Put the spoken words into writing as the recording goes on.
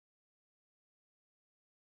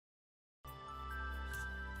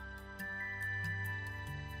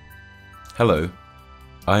Hello,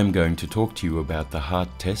 I am going to talk to you about the heart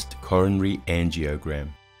test coronary angiogram.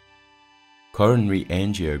 Coronary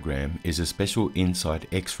angiogram is a special inside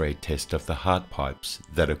X-ray test of the heart pipes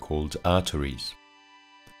that are called arteries.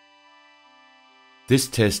 This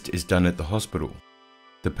test is done at the hospital.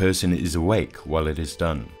 The person is awake while it is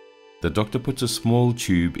done. The doctor puts a small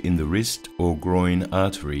tube in the wrist or groin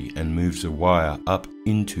artery and moves a wire up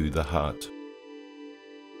into the heart.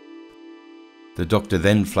 The doctor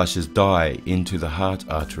then flushes dye into the heart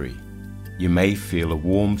artery. You may feel a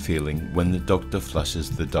warm feeling when the doctor flushes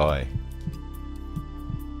the dye.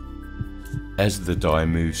 As the dye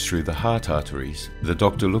moves through the heart arteries, the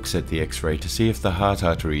doctor looks at the X-ray to see if the heart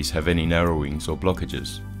arteries have any narrowings or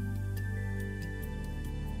blockages.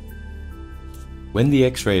 When the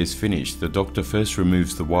X-ray is finished, the doctor first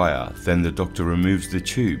removes the wire, then the doctor removes the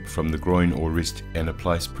tube from the groin or wrist and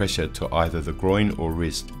applies pressure to either the groin or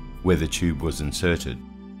wrist where the tube was inserted.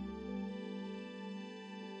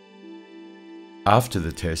 After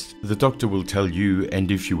the test, the doctor will tell you, and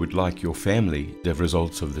if you would like your family, the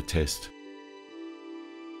results of the test.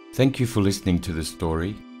 Thank you for listening to this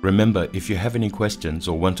story. Remember, if you have any questions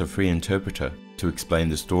or want a free interpreter to explain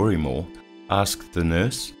the story more, ask the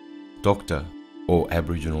nurse, doctor, or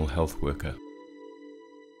Aboriginal health worker.